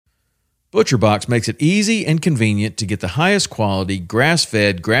ButcherBox makes it easy and convenient to get the highest quality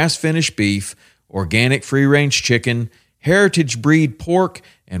grass-fed, grass-finished beef, organic free-range chicken, heritage breed pork,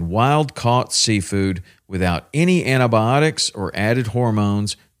 and wild-caught seafood without any antibiotics or added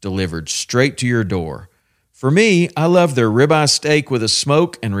hormones, delivered straight to your door. For me, I love their ribeye steak with a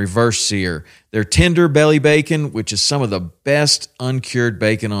smoke and reverse sear, their tender belly bacon, which is some of the best uncured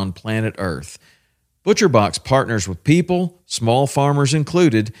bacon on planet Earth. ButcherBox partners with people, small farmers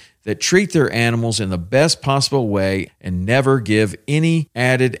included, that treat their animals in the best possible way and never give any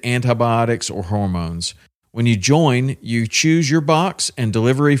added antibiotics or hormones. When you join, you choose your box and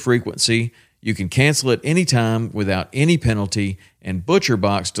delivery frequency. You can cancel at any time without any penalty, and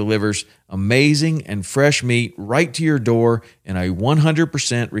ButcherBox delivers amazing and fresh meat right to your door in a 100%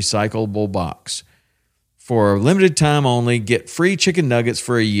 recyclable box. For a limited time only, get free chicken nuggets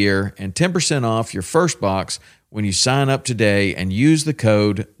for a year and 10% off your first box when you sign up today and use the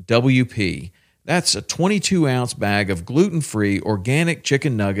code WP. That's a 22-ounce bag of gluten-free organic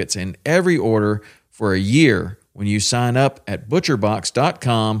chicken nuggets in every order for a year when you sign up at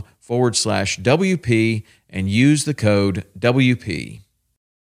butcherbox.com/WP and use the code WP.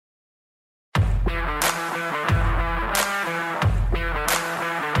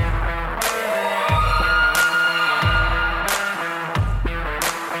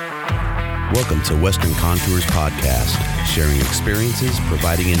 Welcome to Western Contours Podcast, sharing experiences,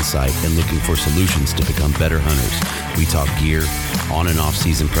 providing insight, and looking for solutions to become better hunters. We talk gear, on and off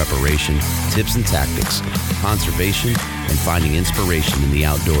season preparation, tips and tactics, conservation, and finding inspiration in the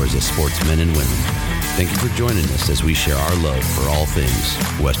outdoors as sportsmen and women. Thank you for joining us as we share our love for all things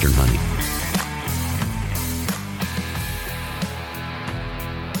Western hunting.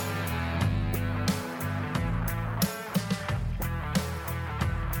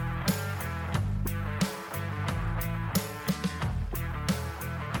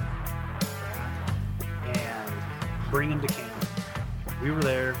 Bring them to camp. We were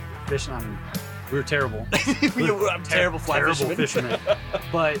there fishing on. We were terrible. I'm terrible fly fishermen.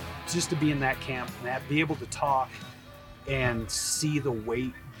 But just to be in that camp and be able to talk and see the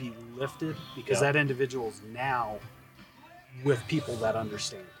weight be lifted, because that individual's now with people that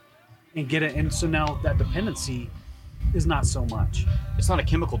understand and get it. And so now that dependency is not so much. It's not a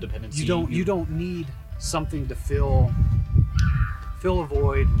chemical dependency. You don't need something to fill a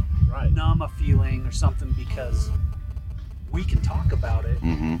void, right, numb a feeling or something, because we can talk about it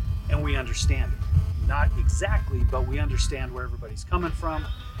and we understand it. Not exactly, but we understand where everybody's coming from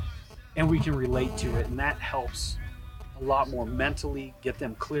and we can relate to it. And that helps a lot more mentally, get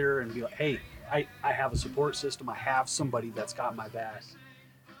them clear and be like, hey, I have a support system. I have somebody that's got my back,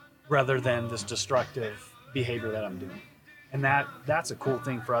 rather than this destructive behavior that I'm doing. And that's a cool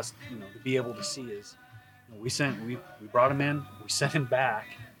thing for us, to be able to see is, we brought him in, we sent him back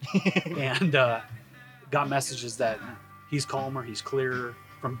and got messages that he's calmer, he's clearer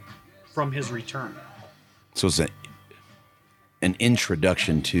from his return. So it's an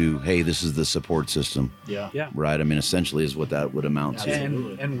introduction to, hey, this is the support system. Yeah. Right? I mean, essentially is what that would amount to.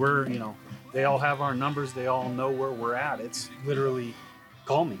 And we're, they all have our numbers. They all know where we're at. It's literally,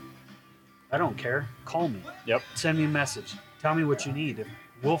 call me. I don't care. Call me. Yep. Send me a message. Tell me what you need.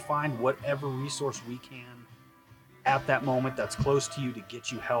 We'll find whatever resource we can at that moment that's close to you to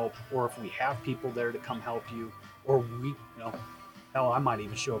get you help, or if we have people there to come help you, or we, hell, I might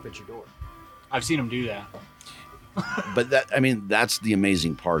even show up at your door. I've seen them do that. But that's the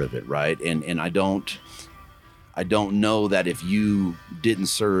amazing part of it, right? And I don't know that if you didn't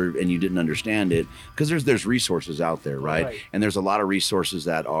serve and you didn't understand it, because there's resources out there, right? And there's a lot of resources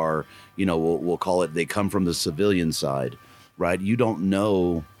that are, we'll call it, they come from the civilian side, right? You don't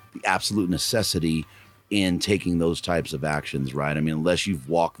know the absolute necessity in taking those types of actions, right? I mean, unless you've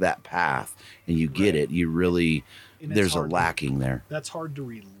walked that path and you get it, you really, there's a lacking there. That's hard to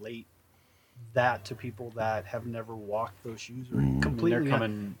relate that to people that have never walked those shoes or completely.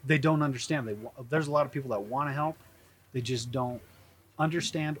 They don't understand. There's a lot of people that want to help. They just don't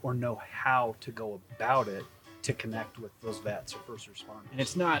understand or know how to go about it to connect with those vets or first responders. And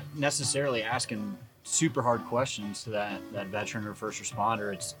it's not necessarily asking super hard questions to that veteran or first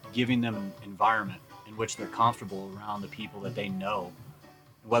responder. It's giving them an environment in which they're comfortable around the people that they know,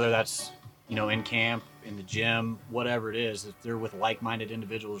 whether that's in camp, in the gym, whatever it is. If they're with like-minded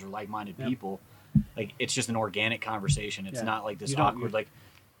individuals or like-minded people, like, it's just an organic conversation. It's not like this awkward, like,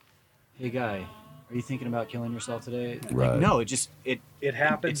 hey guy, are you thinking about killing yourself today? Right. Like, no, it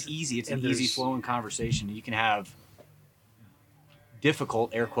happens. It's easy. It's an easy flowing conversation. You can have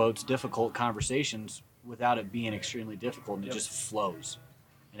difficult, air quotes, difficult conversations without it being extremely difficult, and it just flows.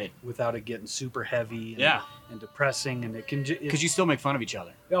 without it getting super heavy Yeah. and depressing, and it can Because you still make fun of each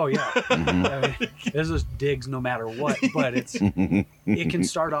other. oh yeah. I mean, there's just digs no matter what, but it can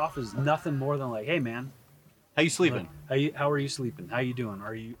start off as nothing more than like, hey man, How you sleeping? how are you sleeping? How you doing?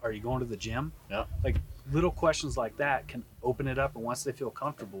 Are you going to the gym? Yeah. Like little questions like that can open it up, and once they feel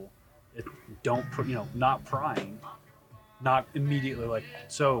comfortable, not prying, not immediately like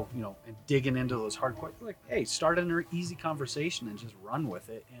and digging into those hard questions. Like, hey, start an easy conversation and just run with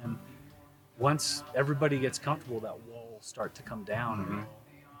it. And once everybody gets comfortable, that wall will start to come down, and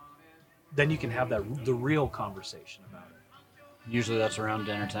then you can have the real conversation about it. Usually that's around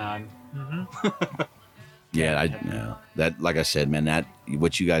dinner time. Yeah, that, like I said, man, that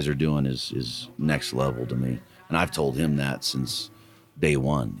what you guys are doing is next level to me, and I've told him that since day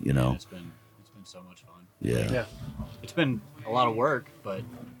one. Yeah, it's been so much fun. Yeah. It's been a lot of work, but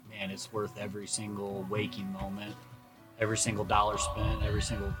man, it's worth every single waking moment, every single dollar spent, every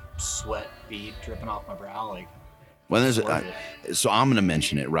single sweat bead dripping off my brow. Like, well, so I'm going to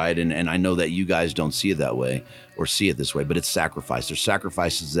mention it, right? And I know that you guys don't see it that way or see it this way, but it's sacrifice. There's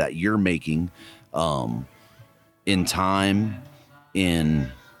sacrifices that you're making in time,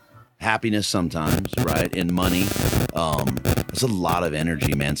 in happiness sometimes, right? In money. It's a lot of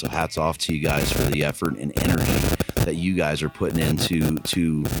energy, man. So hats off to you guys for the effort and energy that you guys are putting into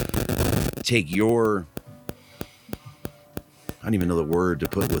to take your, I don't even know the word to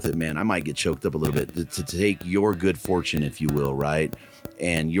put with it, man. I might get choked up a little bit. To take your good fortune, if you will, right?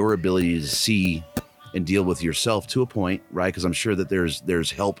 And your ability to see and deal with yourself to a point, right? Because I'm sure that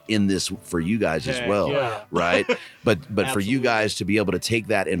there's help in this for you guys as well, right? But for you guys to be able to take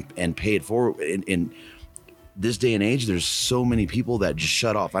that and pay it forward in this day and age, there's so many people that just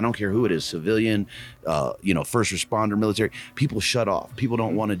shut off. I don't care who it is, civilian, first responder, military. People shut off. People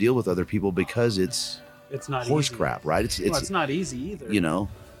don't want to deal with other people because it's not horse easy. crap, right? It's not easy either.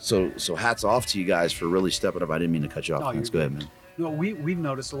 So hats off to you guys for really stepping up. I didn't mean to cut you off. No, Let's go ahead, man. No, we've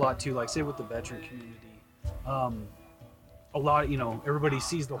noticed a lot too. Like, say with the veteran community, a lot. Everybody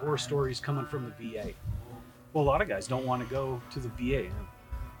sees the horror stories coming from the VA. Well, a lot of guys don't want to go to the VA.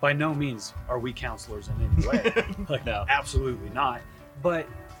 By no means are we counselors in any way. Like, No. Absolutely not. But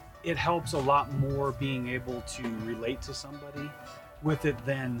it helps a lot more being able to relate to somebody with it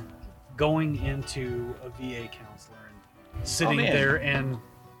than going into a VA counselor and sitting there and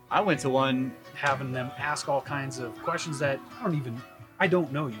I went to one. having them ask all kinds of questions that I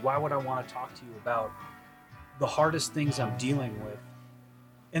don't know you. Why would I want to talk to you about the hardest things I'm dealing with?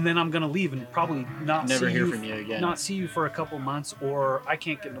 And then I'm going to leave and probably Never hear from you again. Not see you for a couple months, or I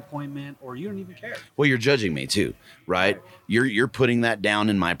can't get an appointment, or you don't even care. Well, you're judging me too, right? You're putting that down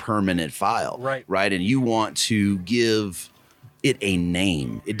in my permanent file, right? And you want to give it a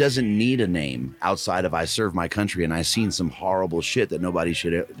name. It doesn't need a name outside of I serve my country and I've seen some horrible shit that nobody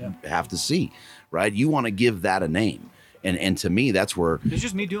should have to see, right? You want to give that a name. And to me, that's where It's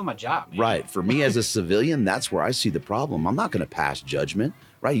just me doing my job, man. right. For me as a civilian, that's where I see the problem. I'm not going to pass judgment,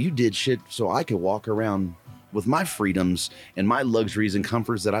 right? You did shit so I could walk around with my freedoms and my luxuries and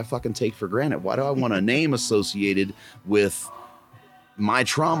comforts that I fucking take for granted. Why do I want a name associated with my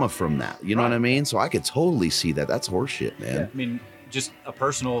trauma from that? You know what I mean? So I could totally see that. That's horseshit, man. Yeah. I mean, just a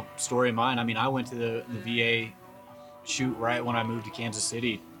personal story of mine. I mean, I went to the VA shoot right when I moved to Kansas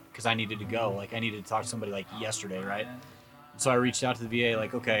City because I needed to go. Like, I needed to talk to somebody like yesterday, right? So I reached out to the VA,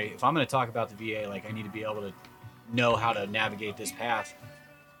 like, okay, if I'm going to talk about the VA, like, I need to be able to know how to navigate this path.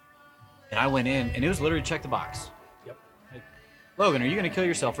 And I went in, and it was literally check the box. Yep. Like, Logan, are you going to kill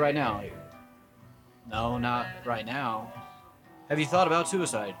yourself right now? Like, no, not right now. Have you thought about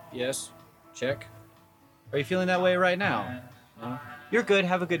suicide? Yes. Check. Are you feeling that way right now? No. You're good.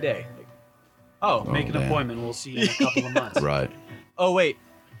 Have a good day. Like, Make an appointment. We'll see you in a couple of months. Right. oh, wait.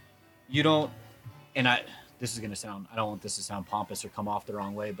 You don't, and this is going to sound, I don't want this to sound pompous or come off the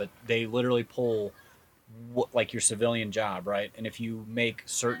wrong way, but they literally pull like your civilian job, right? And if you make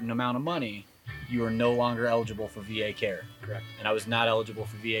certain amount of money, you are no longer eligible for VA care. Correct. And I was not eligible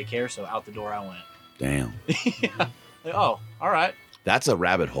for VA care, so out the door I went. Damn. Like, oh, all right. That's a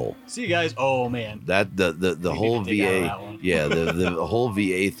rabbit hole. See you guys. Oh man. That the whole dig out of VA, that one. yeah, the whole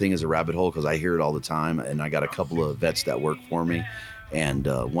VA thing is a rabbit hole because I hear it all the time, and I got a couple of vets that work for me, and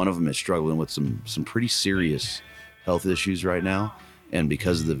one of them is struggling with some pretty serious health issues right now, and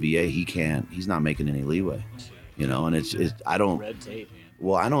because of the VA, he's not making any leeway, and it's I don't Red tape, man.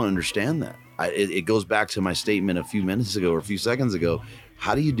 well I don't understand that. It goes back to my statement a few minutes ago or a few seconds ago.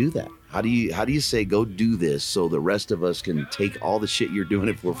 How do you do that? How do you say go do this so the rest of us can take all the shit you're doing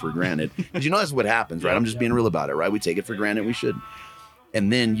it for granted? Because that's what happens, right? I'm just being real about it, right? We take it for granted. We should.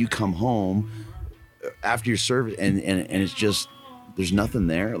 And then you come home after your service and it's just there's nothing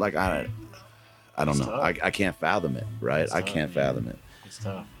there. Like I don't It's know. tough. I can't fathom it. Right. It's I tough, can't man. fathom it. It's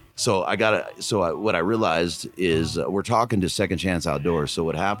tough. So what I realized is we're talking to Second Chance Outdoors. So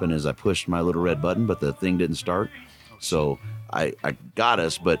what happened is I pushed my little red button, but the thing didn't start. So I got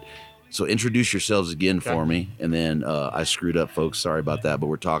us, but so introduce yourselves again for me. And then I screwed up, folks. Sorry about that. But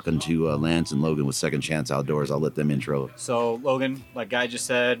we're talking to Lance and Logan with Second Chance Outdoors. I'll let them intro. So Logan, like Guy just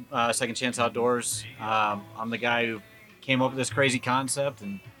said, Second Chance Outdoors. I'm the guy who came up with this crazy concept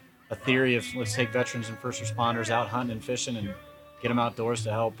and a theory of let's take veterans and first responders out hunting and fishing and get them outdoors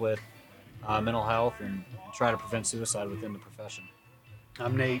to help with mental health and try to prevent suicide within the profession.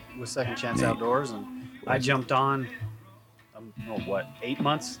 I'm Nate with Second Chance Nate. Outdoors, and I jumped on, 8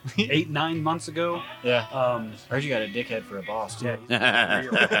 months, 9 months ago. Yeah. I I heard you got a dickhead for a boss, too. Yeah, he's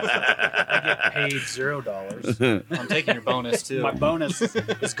real. I get paid $0. I'm taking your bonus, too. My bonus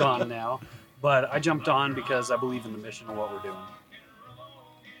is gone now, but I jumped on because I believe in the mission of what we're doing.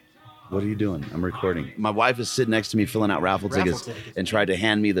 What are you doing? I'm recording. My wife is sitting next to me filling out raffle tickets and tried to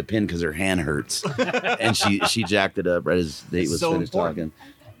hand me the pin because her hand hurts. And she jacked it up right as Nate was So finished important.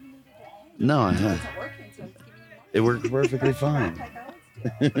 talking. No, it worked perfectly fine.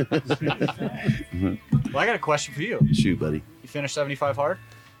 Well, I got a question for you. Shoot, buddy. You finished 75 hard?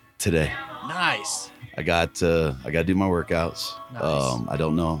 Today, Nice. I got to do my workouts. Nice. I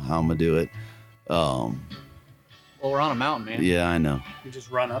don't know how I'm gonna do it. Well, we're on a mountain, man. Yeah, I know. You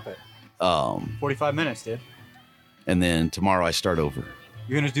just run up it. 45 minutes, dude. And then tomorrow I start over.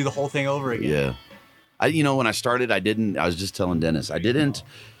 You're going to do the whole thing over again. Yeah. When I started, I was just telling Dennis, I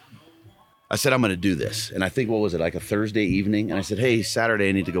said, I'm going to do this. And I think, what was it, like a Thursday evening? And I said, hey, Saturday,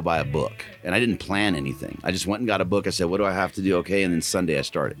 I need to go buy a book. And I didn't plan anything. I just went and got a book. I said, what do I have to do? Okay. And then Sunday I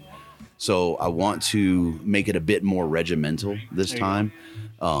started. So I want to make it a bit more regimental this time.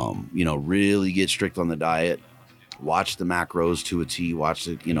 Really get strict on the diet, watch the macros to a T, watch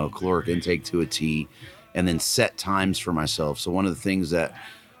the, caloric intake to a T, and then set times for myself. So one of the things that,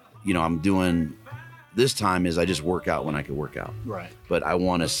 I'm doing this time is I just work out when I can work out. Right. But I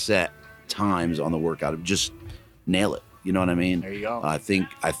want to set times on the workout, just nail it. You know what I mean? There you go. I think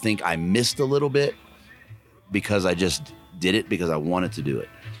I missed a little bit because I just did it because I wanted to do it.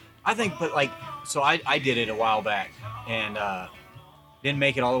 I think, but so I did it a while back and didn't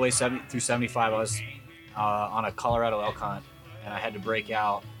make it all the way through 75. I was on a Colorado elk hunt and I had to break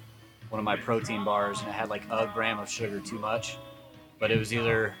out one of my protein bars and it had like a gram of sugar too much, but it was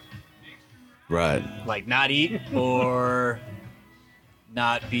either Right. like not eat or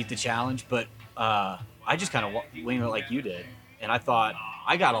not beat the challenge. But I just kind of winged it like you did, and I thought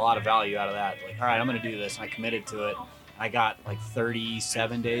I got a lot of value out of that. Like, all right, I'm going to do this, and I committed to it. I got like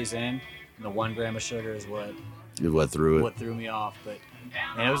 37 days in, and the 1 gram of sugar is what threw me off. But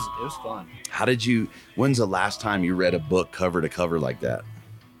man, it was fun. When's the last time you read a book cover to cover like that?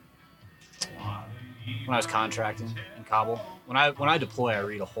 When I was contracting in Kabul, when I deploy, I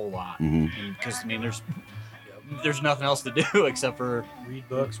read a whole lot because there's nothing else to do except for Read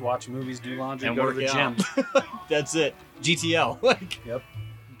books, watch movies, do laundry, and go to work the out. gym. That's it. GTL. Yep.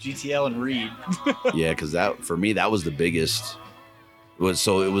 GTL and read. Yeah, because that for me that was the biggest.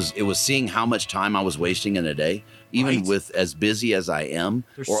 It was seeing how much time I was wasting in a day, even Right. with as busy as I am,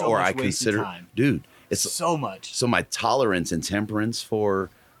 There's or so much I wasted consider, time. dude. It's So much. so my tolerance and temperance for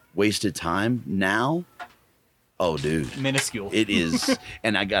wasted time now. Oh, dude, Minuscule. it is.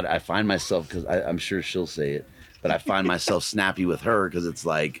 And I find myself, because I'm sure she'll say it, but I find myself snappy with her because it's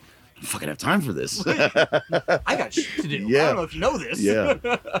like, I don't fucking have time for this. I got shit to do. Yeah. I don't know if you know this. Yeah.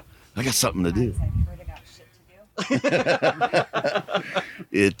 I got something to do.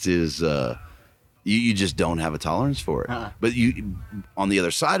 It is, you just don't have a tolerance for it. But on the other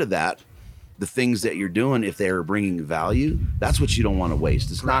side of that, the things that you're doing, if they're bringing value, that's what you don't want to waste.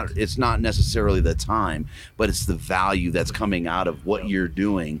 It's not necessarily the time, but it's the value that's coming out of what you're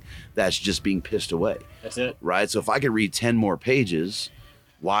doing that's just being pissed away. That's it. Right? So if I could read 10 more pages,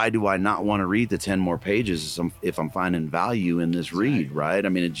 why do I not want to read the 10 more pages if I'm finding value in this read, right? I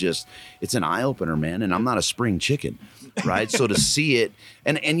mean, it's an eye opener, man. And I'm not a spring chicken, right? So to see it,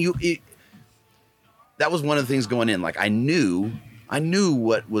 that was one of the things going in. Like I knew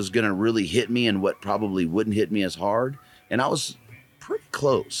what was going to really hit me and what probably wouldn't hit me as hard. And I was pretty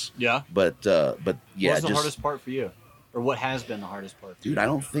close. Yeah. But yeah. What's the hardest part for you? Or what has been the hardest part for you? Dude, I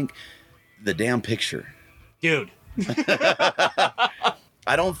don't think the damn picture. Dude.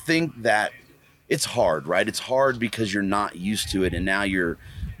 I don't think that it's hard, right? It's hard because you're not used to it. And now you're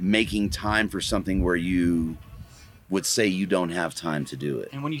making time for something where you would say you don't have time to do it.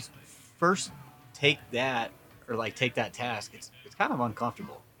 And when you first take that task, it's kind of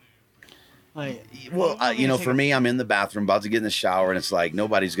uncomfortable. Like, Well, you know, for me, I'm in the bathroom, about to get in the shower, and it's like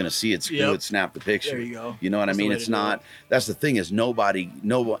nobody's going to see it. Screw it, snap the picture. There you go. You know what That's I mean? the way It's to do not. That's the thing is no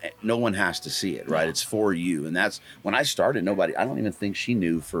one has to see it, right? No. It's for you, and that's when I started. Nobody. I don't even think she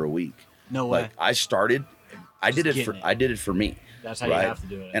knew for a week. No way. Like I started, I did it getting for. it. I did it for me. That's how you have to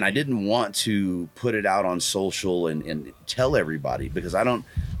do it. And I didn't want to put it out on social and tell everybody because I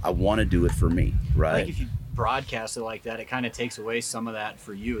want to do it for me, right? Like if you broadcast it like that, it kind of takes away some of that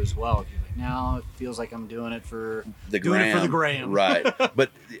for you as well. If you're like, now it feels like I'm doing it for the gram. Right. But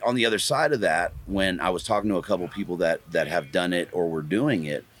on the other side of that, when I was talking to a couple people that have done it or were doing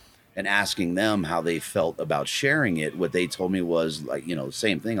it and asking them how they felt about sharing it, what they told me was like, you know,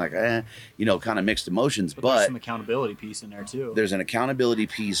 same thing, like, kind of mixed emotions. But there's some accountability piece in there too. There's an accountability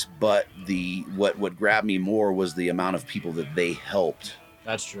piece, but what grabbed me more was the amount of people that they helped.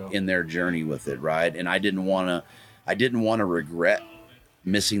 That's true. In their journey with it, right? And I didn't want to regret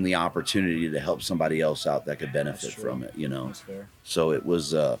missing the opportunity to help somebody else out that could benefit from it, you know. That's fair. So it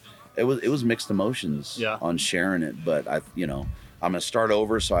was mixed emotions on sharing it, but I'm gonna start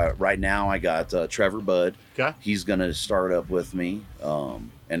over. So right now I got Trevor Budd. Okay. He's gonna start up with me,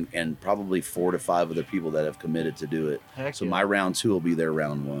 and probably 4 to 5 other people that have committed to do it. Heck so yeah. my round 2 will be their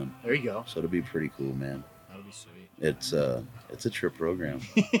round 1. There you go. So it'll be pretty cool, man. That'll be sweet. It's a trip program.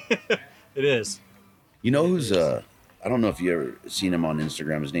 It is. You know who's I don't know if you ever seen him on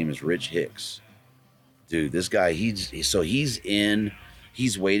Instagram. His name is Rich Hicks. Dude, this guy, he's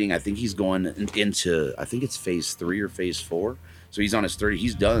waiting. I think he's going into, I think it's phase 3 or phase 4. So he's on his 30.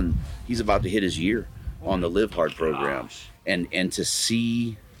 He's about to hit his year on the Live Hard program. And to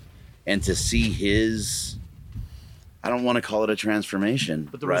see his, I don't want to call it a transformation,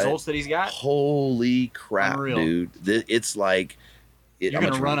 but the results that he's got, holy crap, unreal. Dude! It's like you're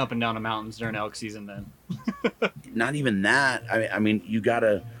gonna run up and down the mountains during elk season. Then, not even that. I mean, you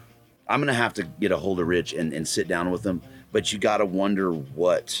gotta. I'm gonna have to get a hold of Rich and sit down with him. But you gotta wonder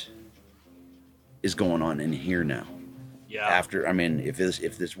what is going on in here now. Yeah. After, I mean, if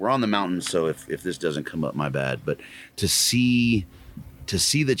this, we're on the mountain, so if this doesn't come up, my bad. But to see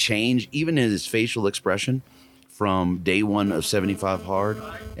the change, even in his facial expression, from day 1 of 75 hard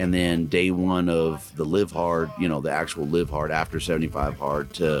and then day 1 of the Live Hard, you know, the actual Live Hard after 75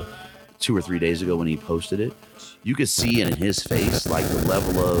 hard to 2 or 3 days ago when he posted it, you could see in his face like the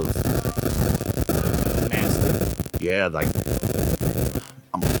level of like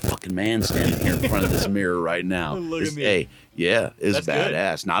I'm a fucking man standing here in front of this mirror right now. Look at me. Hey, it's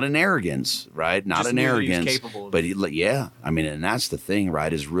badass. Good. Not an arrogance, right? Not an arrogance, but I mean, and that's the thing,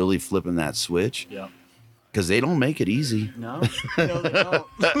 right? Is really flipping that switch. Yeah. Because they don't make it easy. No, they don't.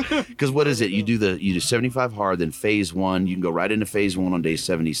 Because what is it? You do 75 hard, then phase 1. You can go right into phase 1 on day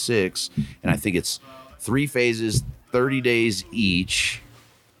 76, and I think it's 3 phases, 30 days each.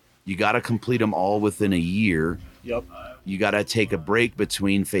 You got to complete them all within a year. Yep. You got to take a break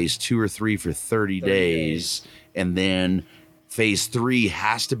between phase 2 or 3 for 30 days, and then phase 3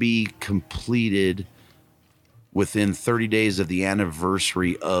 has to be completed within 30 days of the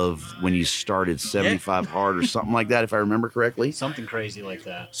anniversary of when you started 75 hard or something like that, if I remember correctly. Something crazy like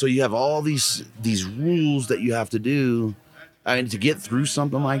that. So you have all these rules that you have to do, I mean, to get through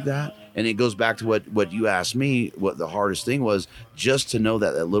something like that. And it goes back to what you asked me, what the hardest thing was, just to know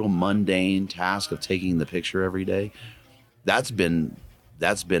that little mundane task of taking the picture every day. That's been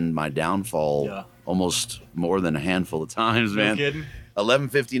my downfall almost more than a handful of times, man. No kidding?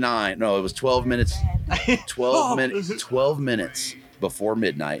 11:59. No, it was 12 minutes. 12 minutes before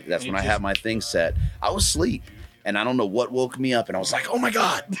midnight. That's when I had my thing set. I was asleep, and I don't know what woke me up, and I was like, "Oh my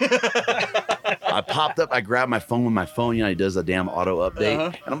god!" I popped up. I grabbed my phone with my phone. You know, he does a damn auto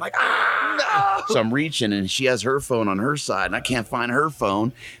update, and I'm like, "Ah!" No! So I'm reaching, and she has her phone on her side, and I can't find her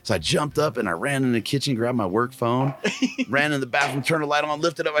phone. So I jumped up and I ran in the kitchen, grabbed my work phone, ran in the bathroom, turned the light on,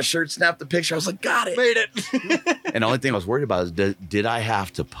 lifted up my shirt, snapped the picture. I was like, "Got it, made it." And the only thing I was worried about is did I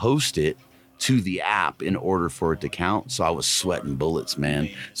have to post it to the app in order for it to count? So I was sweating bullets, man.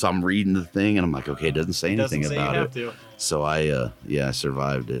 So I'm reading the thing, and I'm like, okay, it doesn't say anything about it. To. So I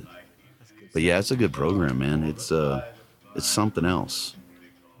survived it. But yeah, it's a good program, man. It's something else.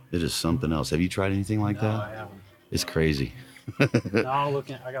 It is something else. Have you tried anything like that? I haven't. It's crazy.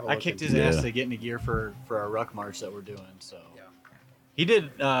 I kicked his ass to get into gear for our ruck march that we're doing. So he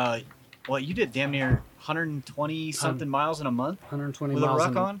did. You did damn near 120 something miles in a month. 120 with miles a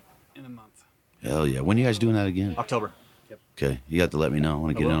ruck on in a month. Hell yeah! When are you guys doing that again? October. Yep. Okay, you got to let me know. I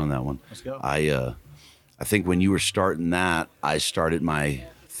want to get in on that one. Let's go. I think when you were starting that, I started my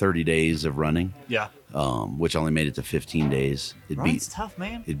 30 days of running. Yeah. which only made it to 15 days. Running's tough,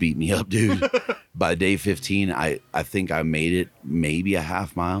 man. It beat me up, dude. By day 15, I think I made it maybe a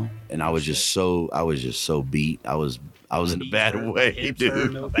half mile, and I was just so beat. I was in a bad way,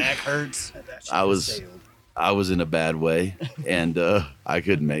 dude. My back hurts. I was in a bad way, and I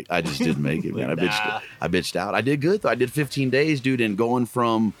just didn't make it, man. I bitched out. I did good though. I did 15 days, dude, and going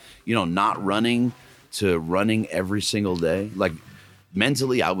from not running to running every single day. Like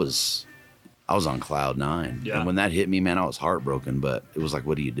mentally, I was on cloud 9, and when that hit me, man, I was heartbroken. But it was like,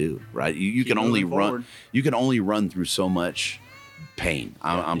 what do you do, right? You can only run. You can only run through so much pain.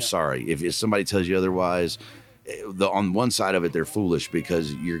 I'm sorry if somebody tells you otherwise. On one side of it, they're foolish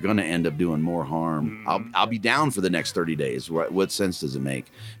because you're going to end up doing more harm. I'll be down for the next 30 days. What sense does it make?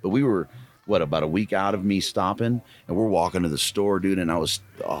 But we were, about a week out of me stopping, and we're walking to the store, dude, and it was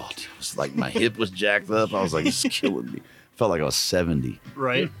like my hip was jacked up. I was like, this is killing me. Felt like I was 70.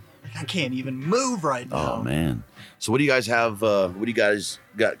 Right. I can't even move right now. Oh, man. So what do you guys have? What do you guys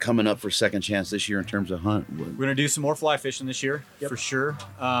got coming up for Second Chance this year in terms of hunt? We're going to do some more fly fishing this year, for sure.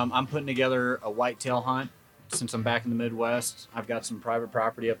 I'm putting together a whitetail hunt. Since I'm back in the Midwest, I've got some private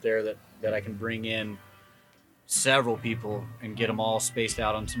property up there that I can bring in several people and get them all spaced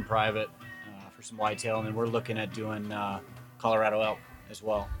out on some private for some whitetail. And then we're looking at doing Colorado elk as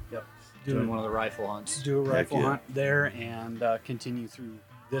well. Yep. Doing one of the rifle hunts. Do a rifle hunt there and continue through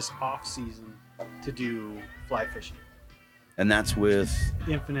this off season to do fly fishing. And that's with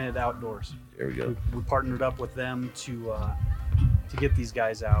Infinite Outdoors. There we go. We partnered up with them to get these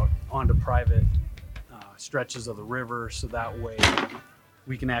guys out onto private stretches of the river, so that way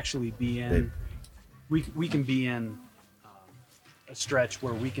we can actually be in we can be in a stretch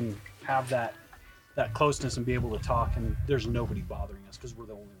where we can have that closeness and be able to talk, and there's nobody bothering us because we're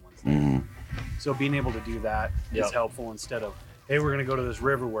the only ones there. So being able to do that is helpful instead of, hey, we're going to go to this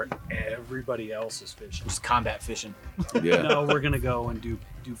river where everybody else is fishing. Just combat fishing. Yeah. No, we're going to go and do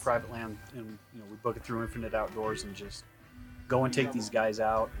private land, and we book it through Infinite Outdoors and just go and take these guys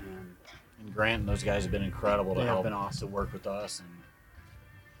out. And Grant and those guys have been incredible to help to work with us. And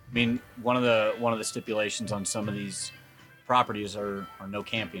I mean, one of the stipulations on some of these properties are no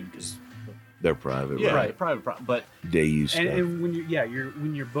camping because they're private, right? Private, but day use stuff. And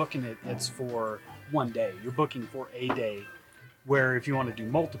when you're booking it, it's for one day. You're booking for a day. Where if you want to do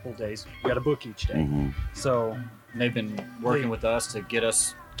multiple days, you got to book each day. So they've been working with us to get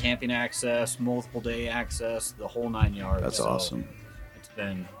us camping access, multiple day access, the whole 9 yards. That's awesome. It's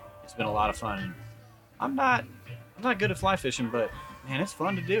been a lot of fun. And I'm not good at fly fishing, but man, it's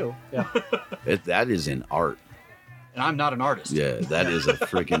fun to do. Yeah. That is an art. And I'm not an artist. Yeah, that is a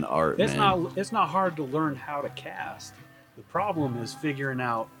freaking art, man. It's not hard to learn how to cast. The problem is figuring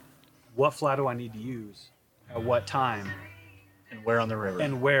out what fly do I need to use at what time. And where on the river.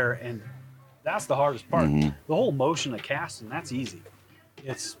 And that's the hardest part. The whole motion of casting, that's easy.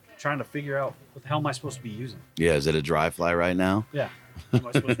 It's trying to figure out what the hell am I supposed to be using. Yeah, is it a dry fly right now? Yeah. Am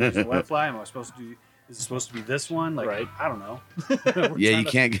I supposed to use a wet fly? Is it supposed to be this one? Right. I don't know. Yeah, you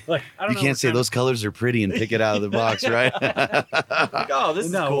can't say those colors are pretty and pick it out of the box, right? Oh, this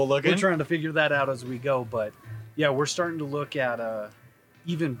is cool looking. We're trying to figure that out as we go, but yeah, we're starting to look at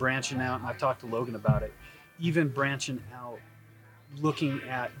even branching out, and I've talked to Logan about it, even branching out, looking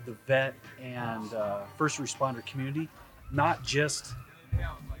at the vet and first responder community, not just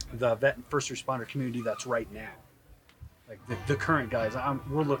the vet and first responder community that's right now. Like the current guys,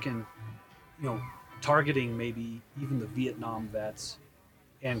 we're looking, targeting maybe even the Vietnam vets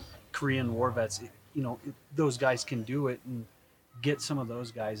and Korean War vets. Those guys can do it and get some of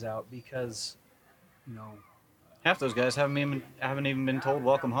those guys out because, half those guys haven't even been told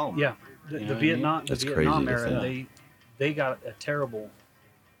welcome home. Yeah, the Vietnam era, they got a terrible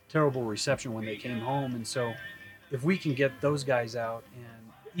reception when they came home, and so if we can get those guys out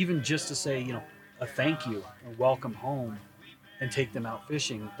and even just to say, a thank you and welcome home and take them out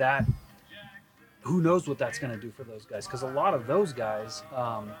fishing, that who knows what that's going to do for those guys, because a lot of those guys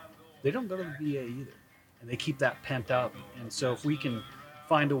they don't go to the VA either, and they keep that pent up. And so if we can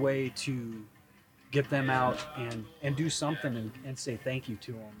find a way to get them out and do something and say thank you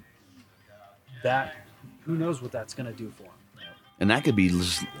to them, that who knows what that's going to do for them. And that could be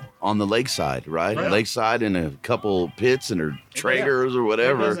on the lakeside, right? Lakeside in a couple pits and or Traegers or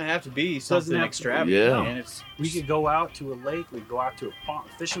whatever. It doesn't have to be something extravagant. Yeah. Man. We could go out to a lake, we could go out to a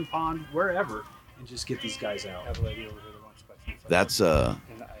pond, fishing pond, wherever, and just get these guys out. Have a lady over here that wants questions. That's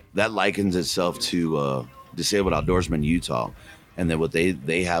that likens itself to Disabled Outdoorsman Utah. And then what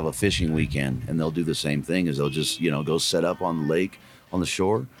they have a fishing weekend, and they'll do the same thing. Is they'll just go set up on the lake, on the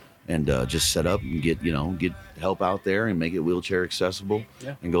shore, and just set up and get help out there and make it wheelchair accessible,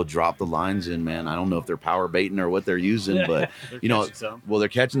 and go drop the lines in, man. I don't know if they're power baiting or what they're using, but they're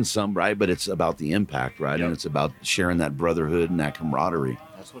catching some, right? But it's about the impact, right? And it's about sharing that brotherhood and that camaraderie.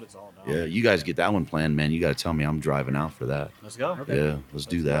 That's what it's all about. Yeah, you guys get that one planned, man. You got to tell me. I'm driving out for that. Let's go. Okay. Yeah, let's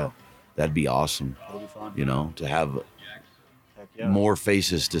do that. Go. That'd be awesome. It'll be fun. To have more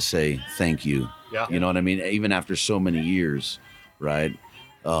faces to say thank you. Yeah. You know what I mean? Even after so many years, right?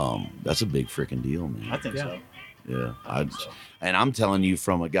 That's a big freaking deal, man. I think so. Yeah. And I'm telling you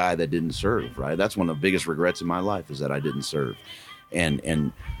from a guy that didn't serve, right? That's one of the biggest regrets in my life is that I didn't serve.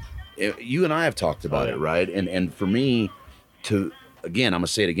 And you and I have talked about it, right? And for me to, again, I'm going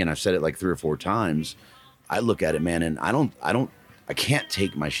to say it again. I've said it like 3 or 4 times. I look at it, man, and I can't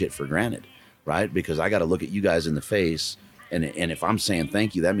take my shit for granted, right? Because I got to look at you guys in the face. And if I'm saying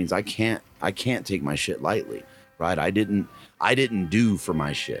thank you, that means I can't take my shit lightly, right? I didn't do for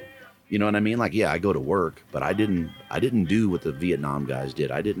my shit. You know what I mean? Like, yeah, I go to work, but I didn't do what the Vietnam guys did.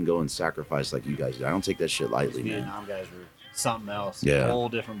 I didn't go and sacrifice like you guys did. I don't take that shit lightly, man. Vietnam guys were something else. Yeah. A whole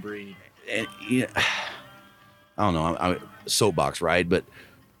different breed. And I don't know. I'm soapbox, right? But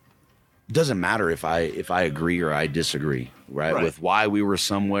it doesn't matter if I agree or I disagree, right? With why we were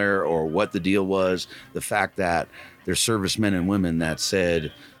somewhere or what the deal was. The fact that there's servicemen and women that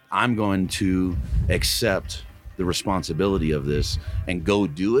said, I'm going to accept the responsibility of this and go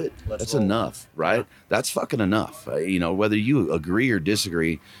do it. That's enough, right? Yeah. That's fucking enough. Whether you agree or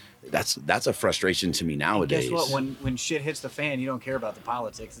disagree, that's a frustration to me nowadays. And guess what? When shit hits the fan, you don't care about the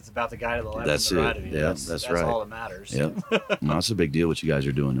politics. It's about the guy to the left that's and the it. right of you. Yeah, that's right. That's all that matters. Yeah. No, that's a big deal what you guys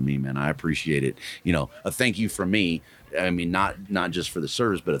are doing to me, man. I appreciate it. A thank you from me. I mean, not just for the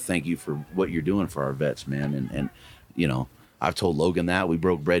service, but a thank you for what you're doing for our vets, man. And I've told Logan that we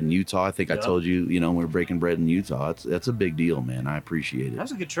broke bread in Utah. I think I told you, we were breaking bread in Utah. That's a big deal, man. I appreciate it. That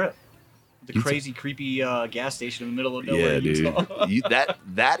was a good trip. The crazy, creepy gas station in the middle of nowhere. Yeah, dude.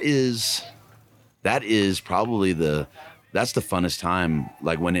 that is probably that's the funnest time.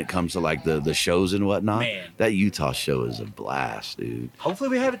 Like when it comes to like the shows and whatnot. Man. That Utah show is a blast, dude.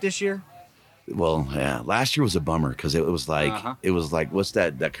 Hopefully we have it this year. Well, yeah. Last year was a bummer because it was like what's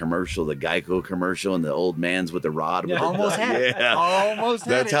that commercial, the Geico commercial, and the old man's with the rod. Yeah, almost had it. Almost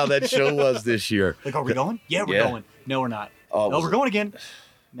had That's how that show was this year. Like, are we going? Yeah, we're going. No, we're not. We're going again.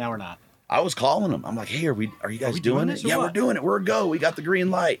 Now we're not. I was calling them. I'm like, hey, are you guys doing it? Yeah, we're doing it. We're a go. We got the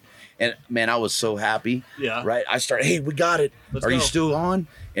green light. And man, I was so happy. Yeah. Right. I started, hey, we got it. Let's are go. You still on?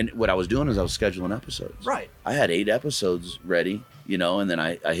 And what I was doing is I was scheduling episodes. Right. I had 8 episodes ready, and then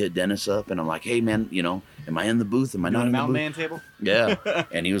I hit Dennis up and I'm like, hey man, am I in the booth? Am I not in the booth? Mountain Man table? Yeah.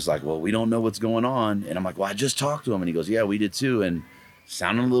 And he was like, well, we don't know what's going on. And I'm like, well, I just talked to him. And he goes, yeah, we did too. And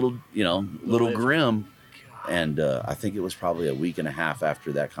sounding a little grim. And I think it was probably a week and a half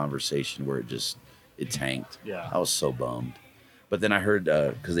after that conversation where it tanked. Yeah. I was so bummed. But then I heard,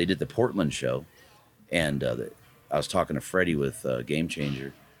 because they did the Portland show, and I was talking to Freddie with Game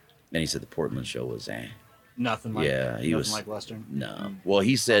Changer, and he said the Portland show was Nothing like nothing like Western. No. Well,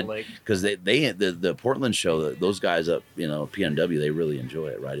 he said because the Portland show, those guys up, PNW, they really enjoy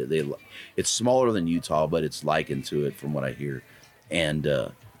it, right? It's smaller than Utah, but it's likened to it from what I hear. And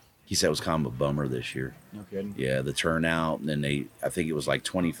he said it was kind of a bummer this year. No kidding. Yeah, the turnout, and then I think it was like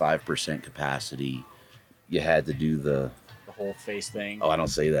 25% capacity. You had to do the whole face thing. Oh, I don't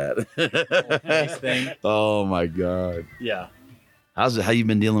say that. Whole face thing. Oh my God. Yeah. How you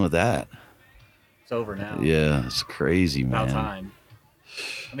been dealing with that? It's over now. Yeah, it's crazy, man. About time.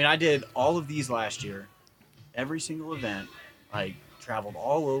 I mean, I did all of these last year. Every single event. I traveled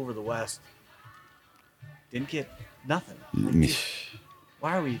all over the West. Didn't get nothing.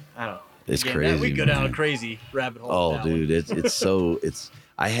 Why are we? I don't know. It's crazy. We go down a crazy rabbit hole. Oh, dude, it's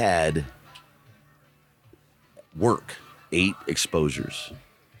I had work 8 exposures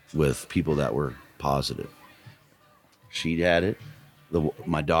with people that were positive. She had it.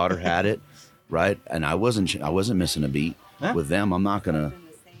 My daughter had it, right? And I wasn't missing a beat with them. I'm not gonna.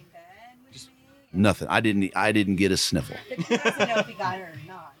 Nothing. I didn't get a sniffle. But she doesn't know if he got her or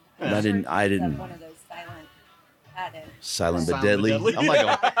not. I didn't. One of those silent Silent but deadly. I'm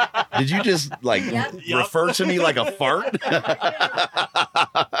like, did you just like refer to me like a fart?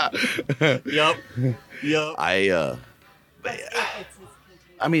 Yep. I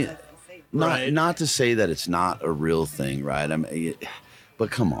mean, not to say that it's not a real thing, right? I mean, but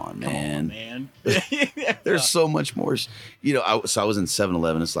come on, man. There's so much more. So I was in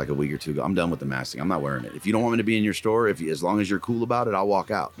 7-Eleven. It's like a week or two ago. I'm done with the mask thing. I'm not wearing it. If you don't want me to be in your store, as long as you're cool about it, I'll walk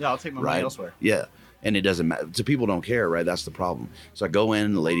out. Yeah, I'll take my money elsewhere. Yeah. And it doesn't matter. So people don't care, right? That's the problem. So I go in,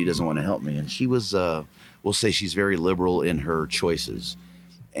 and the lady doesn't want to help me. And she was, we'll say she's very liberal in her choices.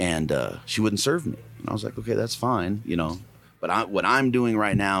 and she wouldn't serve me. And I was like, okay, that's fine, you know. But what I'm doing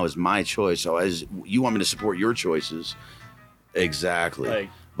right now is my choice. So as you want me to support your choices, exactly.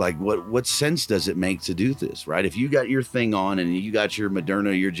 Like what sense does it make to do this, right? If you got your thing on and you got your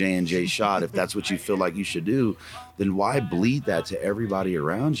Moderna, your J&J shot, if that's what you feel like you should do, then why bleed that to everybody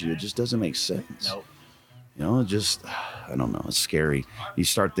around you? It just doesn't make sense. Nope. You know, I don't know. It's scary. You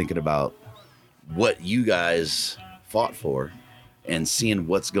start thinking about what you guys fought for and seeing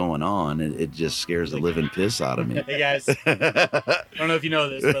what's going on, it just scares the living piss out of me. Hey guys, I don't know if you know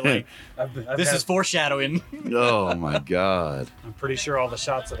this, but like this is foreshadowing. Oh my God. I'm pretty sure all the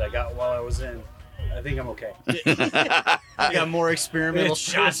shots that I got while I was in, I think I'm okay. I got more experimental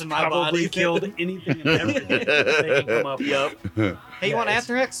shots in my probably body. killed anything and everything they can come up with. Yep. Hey, you want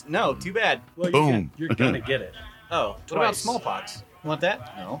anthrax? No, too bad. Well, Boom. you're gonna get it. Oh, what about Twice. smallpox? You want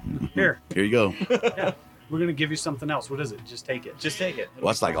that? No. Here, Here you go. yeah, we're gonna give you something else. What is it? Just take it. Just take it. Well,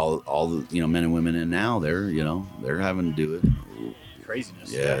 that's like all the men and women in now. They're having to do it.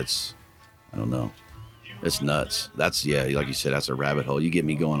 Craziness. Yeah, I don't know. It's nuts. That's like you said, that's a rabbit hole. You get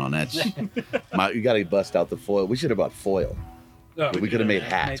me going on that. You got to bust out the foil. We should have bought foil. Oh, We could have made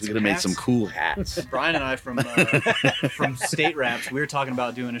hats. We could have made some cool hats. Brian and I from State Raps, we were talking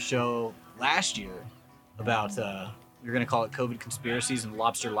about doing a show last year about we were going to call it COVID conspiracies and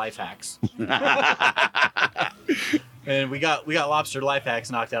lobster life hacks. And we got lobster life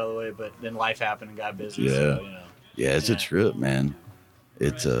hacks knocked out of the way, but then life happened and got busy. Yeah. So, Yeah, it's a trip, man.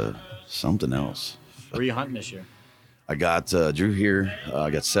 It's something else. Where are you hunting this year? I got Drew here. I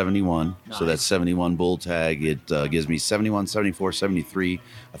got 71. Nice. So that's 71 bull tag. It gives me 71, 74, 73.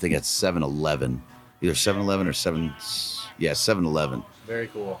 I think that's 711. Either 711 or 711. Very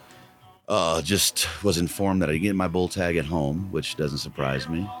cool. Just was informed that I get my bull tag at home, which doesn't surprise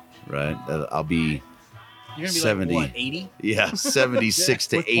me, right? I'll be You're going to be 70. like, what, 80? Yeah, 76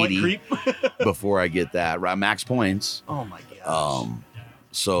 to With point 80 creep? before I get that. Right, max points. Oh my gosh.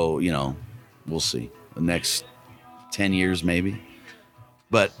 So, we'll see. The next 10 years maybe.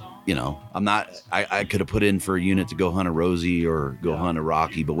 But, I'm not I could have put in for a unit to go hunt a Rosie or go hunt a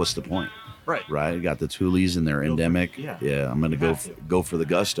Rocky, but what's the point? Right. Right? I got the Thulees and they're endemic. yeah. I'm going to go for the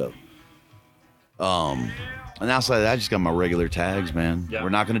gusto. And outside of that, I just got my regular tags, man. Yeah. We're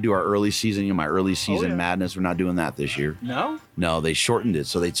not going to do our early season, my early season yeah. madness. We're not doing that this year. No? No, they shortened it.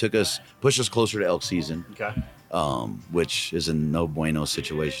 So they pushed us closer to elk season, Okay. which is a no bueno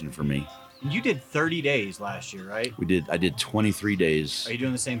situation for me. You did 30 days last year, right? I did 23 days. Are you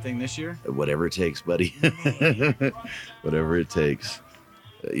doing the same thing this year? Whatever it takes, buddy. Whatever it takes.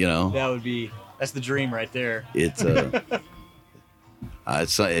 That's the dream right there. It's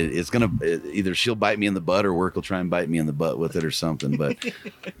it's gonna either she'll bite me in the butt or work will try and bite me in the butt with it or something. But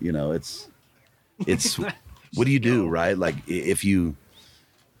it's what do you do, right? Like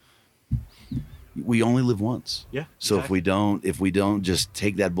we only live once. Yeah. So exactly. if we don't just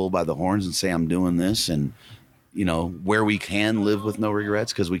take that bull by the horns and say I'm doing this, and where we can live with no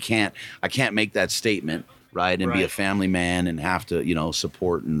regrets, because I can't make that statement, right, and be a family man and have to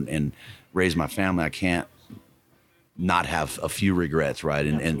support and raise my family. I can't not have a few regrets, right,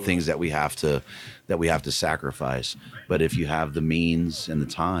 and things that we have to sacrifice. But if you have the means and the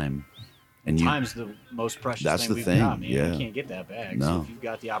time, and time's the most precious that's thing the we've thing, got, man. yeah. You can't get that back. No. So if you've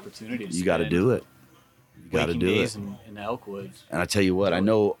got the opportunity to you got to do it. You got to do it. In the Elkwoods. And I tell you what, I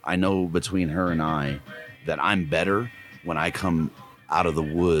know between her and I that I'm better when I come out of the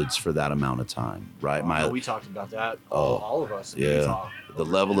woods for that amount of time, right? We talked about that. All of us. Yeah. The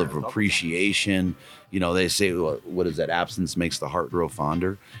level of appreciation, they say, what is that? Absence makes the heart grow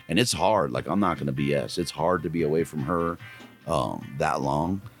fonder. And it's hard. Like, I'm not going to BS. It's hard to be away from her that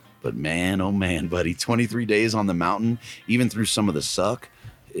long. But man, oh man, buddy, 23 days on the mountain, even through some of the suck.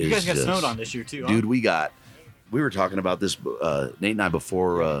 You guys got snowed on this year too, huh? Dude, we were talking about this, Nate and I,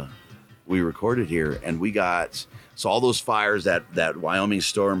 before we recorded here, and we got, so all those fires that Wyoming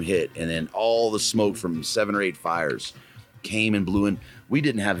storm hit, and then all the smoke from 7 or 8 fires came and blew in. We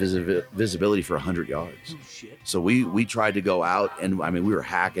didn't have visibility for 100 yards. Oh, shit. So we tried to go out, and we were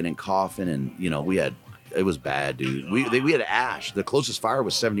hacking and coughing, and it was bad, dude. We had ash. The closest fire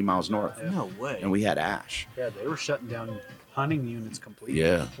was 70 miles north. No way. And we had ash. Yeah, they were shutting down hunting units completely.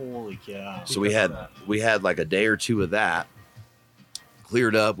 Yeah. Holy cow. So we had like a day or two of that.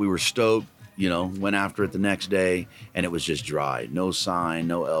 Cleared up. We were stoked. Went after it the next day, and it was just dry. No sign,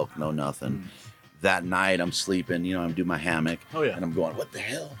 no elk, no nothing. That night, I'm sleeping. I'm doing my hammock. Oh yeah. And I'm going, what the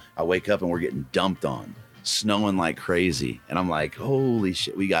hell? I wake up and we're getting dumped on. Snowing like crazy, and I'm like, holy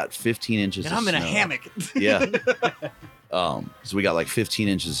shit, we got 15 inches And of I'm snow. in a hammock. Yeah. So we got like 15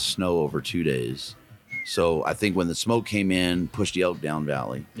 inches of snow over 2 days. So I think when the smoke came in, pushed the elk down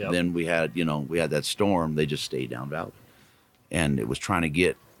valley. Yep. Then we had that storm. They just stayed down valley, and it was trying to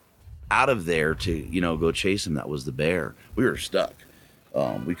get out of there to go chase him. That was the bear. We were stuck.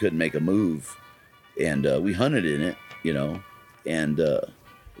 We couldn't make a move, and we hunted in it, and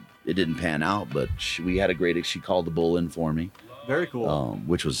it didn't pan out. But we had a great. She called the bull in for me. Very cool.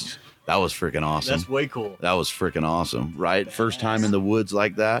 That was freaking awesome. That's way cool. That was freaking awesome, right? First time in the woods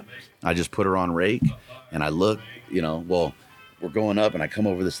like that. I just put her on rake, and I look, we're going up, and I come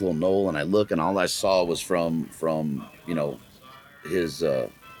over this little knoll, and I look, and all I saw was from his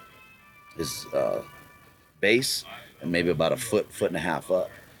base, and maybe about a foot and a half up.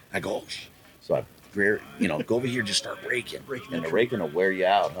 I go, oh, so I, go over here, just start raking, and the raking will wear you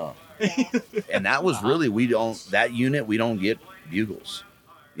out, huh? And that was really, we don't get bugles.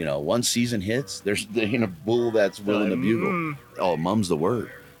 One season hits, there's a bull that's willing to bugle. Oh, mum's the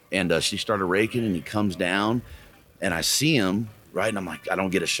word. And she started raking, and he comes down, and I see him, right? And I'm like, I don't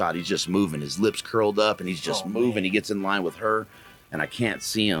get a shot. He's just moving. His lips curled up, and he's just moving. Man. He gets in line with her, and I can't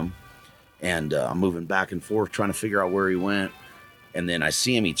see him. And I'm moving back and forth, trying to figure out where he went. And then I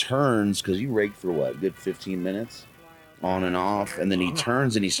see him. He turns, because you rake for what, a good 15 minutes? On and off. And then he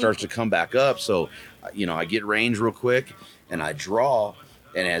turns, and he starts to come back up. So, I get range real quick, and I draw.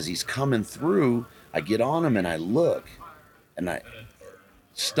 And as he's coming through, I get on him and I look, and I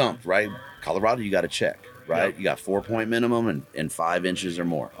stumped, right? Colorado, you got to check, right? Yep. You got 4-point minimum and 5 inches or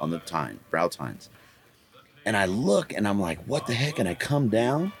more on the brow tines. And I look, and I'm like, what the heck? And I come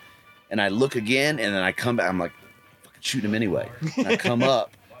down, and I look again, and then I come back. I'm like, fucking shoot him anyway. And I come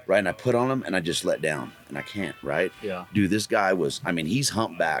up, right? And I put on him, and I just let down, and I can't, right? Yeah. Dude, this guy he's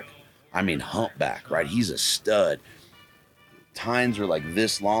humpback. Humpback, right? He's a stud. Tines are like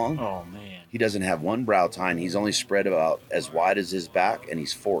this long. Oh, man. He doesn't have one brow tine. He's only spread about as wide as his back, and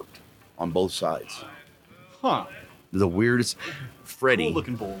he's forked on both sides. Huh. The weirdest. Freddie. Cool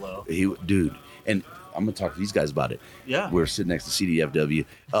looking bull, though. Dude. And I'm going to talk to these guys about it. Yeah. We're sitting next to CDFW.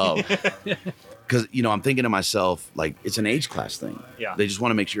 Because, I'm thinking to myself, like, it's an age class thing. Yeah. They just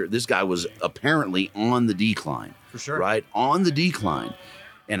want to make sure. This guy was apparently on the decline. For sure. Right? On the decline.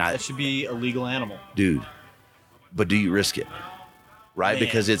 And That should be a legal animal. Dude. But do you risk it? Right? Man.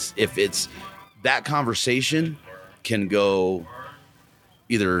 Because if it's that conversation can go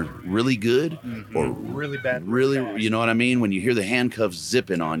either really good or really bad. really, you know what I mean? When you hear the handcuffs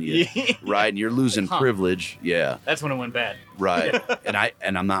zipping on you, right? And you're losing privilege. Yeah. That's when it went bad. Right.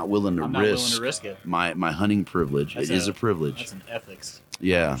 and I'm not willing to risk it. my hunting privilege. It is a privilege. That's an ethics.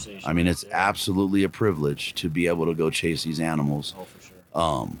 Yeah. I mean, it's there. absolutely a privilege to be able to go chase these animals. Oh, for sure.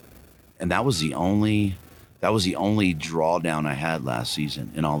 And that was the only drawdown I had last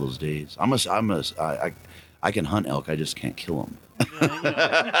season in all those days. I can hunt elk. I just can't kill them.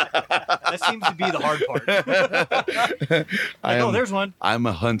 That seems to be the hard part. There's one. I'm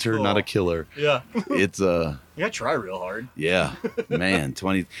a hunter, not a killer. Yeah. It's You gotta try real hard. Yeah, man.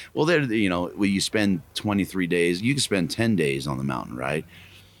 20. Well, there. You spend 23 days. You can spend 10 days on the mountain, right?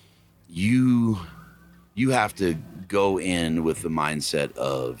 You have to go in with the mindset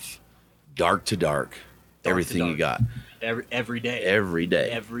of dark to dark. Everything you got. Every day. Every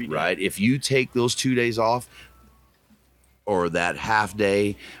day. Right? If you take those 2 days off, or that half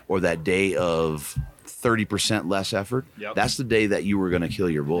day, or that day of 30% less effort, that's the day that you were going to kill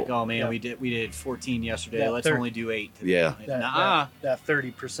your bull. Like, oh man, we did 14 yesterday. Let's only do 8 today. Yeah. That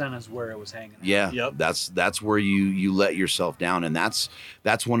 30% is where it was hanging out. Yeah. Yep. That's where you let yourself down, and that's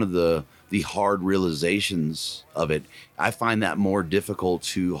one of the hard realizations of it. I find that more difficult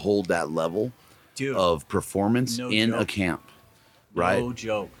to hold that level of performance in a camp, right? No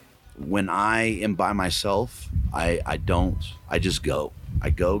joke. When I am by myself, I just go.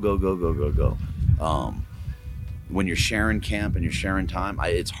 I go. When you're sharing camp and you're sharing time,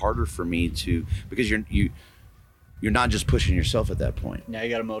 it's harder for me to, because you're not just pushing yourself at that point. Now you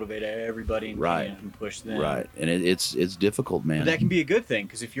got to motivate everybody in camp and push them. Right, and it's difficult, man. But that can be a good thing,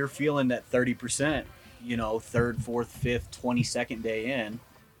 because if you're feeling that 30%, third, fourth, fifth, 22nd day in,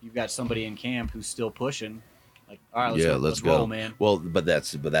 you've got somebody in camp who's still pushing. Like, all right, let's go, roll, man. Well, but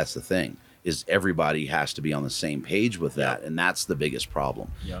that's the thing, is everybody has to be on the same page with that, and that's the biggest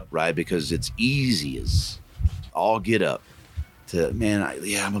problem, right? Because it's easy as all get up to, man, I'm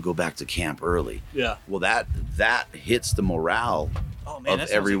gonna go back to camp early. Yeah. Well, that hits the morale of that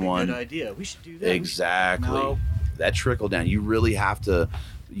sounds everyone. like a good idea. We should do that. Exactly. No. That trickle down. You really have to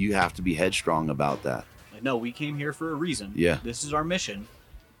be headstrong about that. Like, no, we came here for a reason. Yeah. This is our mission.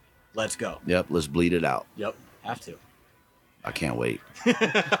 Let's go. Yep. Let's bleed it out. Yep. Have to. I can't wait.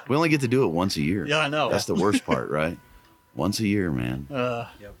 We only get to do it once a year. Yeah, I know. That's the worst part, right? Once a year, man.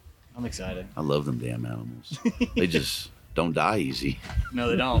 Yep. I'm excited. I love them damn animals. They just don't die easy. No,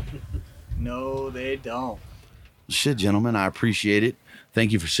 they don't. No, they don't. Shit, gentlemen, I appreciate it.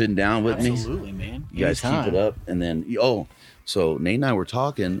 Thank you for sitting down with me. Absolutely, man. You guys keep it up. And then, so Nate and I were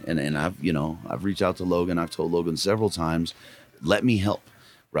talking, and I've reached out to Logan. I've told Logan several times, let me help,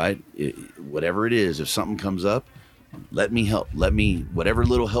 right? Whatever it is, if something comes up, let me help. Whatever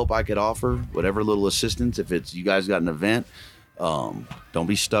little help I could offer, whatever little assistance. If it's you guys got an event, don't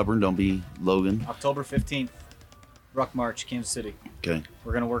be stubborn. Don't be Logan. October 15th, Ruck March, Kansas City. Okay.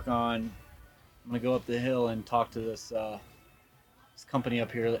 We're going to work on, I'm going to go up the hill and talk to this company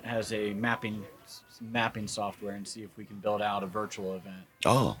up here that has a mapping software and see if we can build out a virtual event.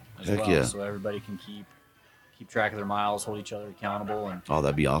 Oh, as heck well, yeah. so everybody can keep track of their miles, hold each other accountable, and Oh,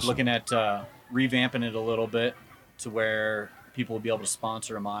 that'd be awesome. looking at revamping it a little bit to where people will be able to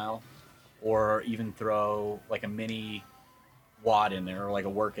sponsor a mile or even throw like a mini WOD in there or like a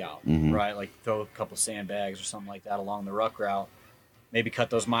workout, right? Like throw a couple sandbags or something like that along the ruck route. Maybe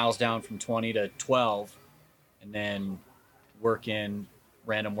cut those miles down from 20 to 12 and then work in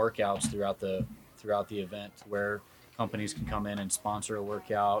random workouts throughout the event where companies can come in and sponsor a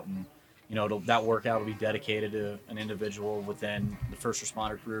workout, and that workout will be dedicated to an individual within the first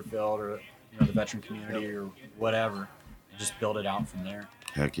responder career field or the veteran community or whatever, and just build it out from there.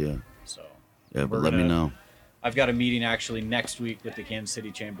 Heck yeah. So Yeah, but let me know. I've got a meeting actually next week with the Kansas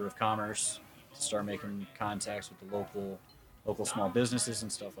City Chamber of Commerce to start making contacts with the local small businesses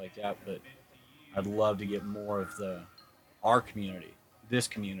and stuff like that. But I'd love to get more of our community, this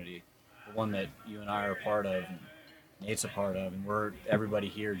community, the one that you and I are a part of, and Nate's a part of, and everybody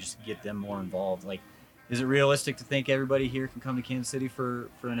here, just get them more involved. Like, is it realistic to think everybody here can come to Kansas City for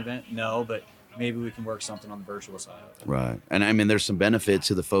an event? No, but maybe we can work something on the virtual side of it. Right. And I mean, there's some benefit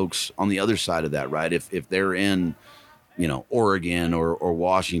to the folks on the other side of that, right? If they're in, Oregon or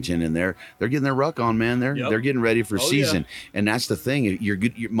Washington, and they're getting their ruck on, man. They're getting ready for season. Yeah. And that's the thing.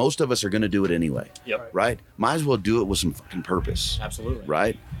 Most of us are going to do it anyway. Yep. Right. Might as well do it with some fucking purpose. Absolutely.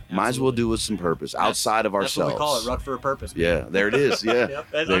 Right. Absolutely. Might as well do it with some purpose outside of ourselves. That's what we call it, ruck for a purpose. Man. Yeah. There it is. Yeah.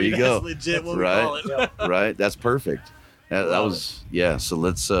 Yep. There you go. That's legit what we right. call it. Yep. Right. That's perfect. That was So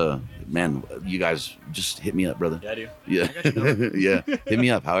let's man, you guys just hit me up, brother. Yeah, I do. Yeah. I got you. Yeah. Hit me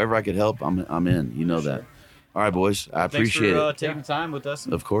up. However I could help, I'm in. You know that. All right, boys. I appreciate it. Taking time with us.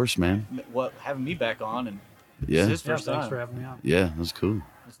 Of course, man. Having me back on, and yeah, this is his first time. Thanks for having me on. Yeah, that's cool.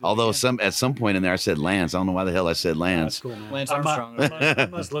 Although at some point in there I said Lance. I don't know why the hell I said Lance. That's cool, man. Lance Armstrong. I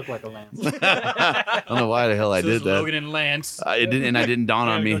must look like a Lance. I don't know why the hell I did that. Logan and Lance. I didn't dawn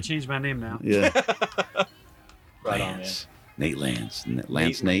on me. Go change my name now. Yeah. Right Lance. Nate Lance.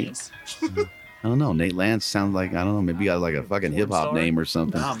 Lance Nate. Lance. I don't know. Nate Lance sounds like, I don't know, maybe he got like a fucking hip hop name or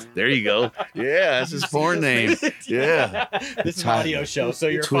something. Nah, man. There you go. Yeah, that's his porn name. Yeah. This is an audio show, so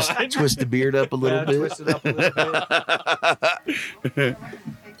you're fine. Twist the beard up a little bit. Twist it up a little bit.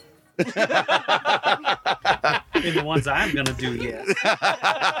 In the ones I'm gonna do, yes.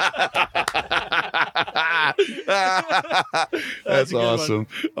 That's awesome.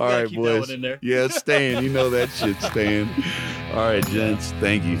 All right, keep that boys. one in there. Yeah, it's staying. You know that shit's staying. All right, gents.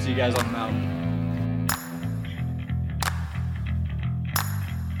 Thank you. See you guys on the mountain.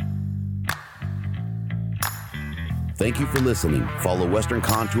 Thank you for listening. Follow Western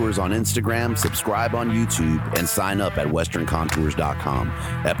Contours on Instagram, subscribe on YouTube, and sign up at westerncontours.com.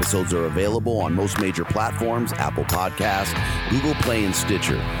 Episodes are available on most major platforms, Apple Podcasts, Google Play, and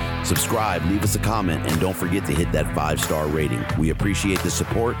Stitcher. Subscribe, leave us a comment, and don't forget to hit that 5-star rating. We appreciate the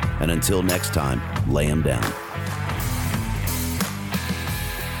support, and until next time, lay 'em down.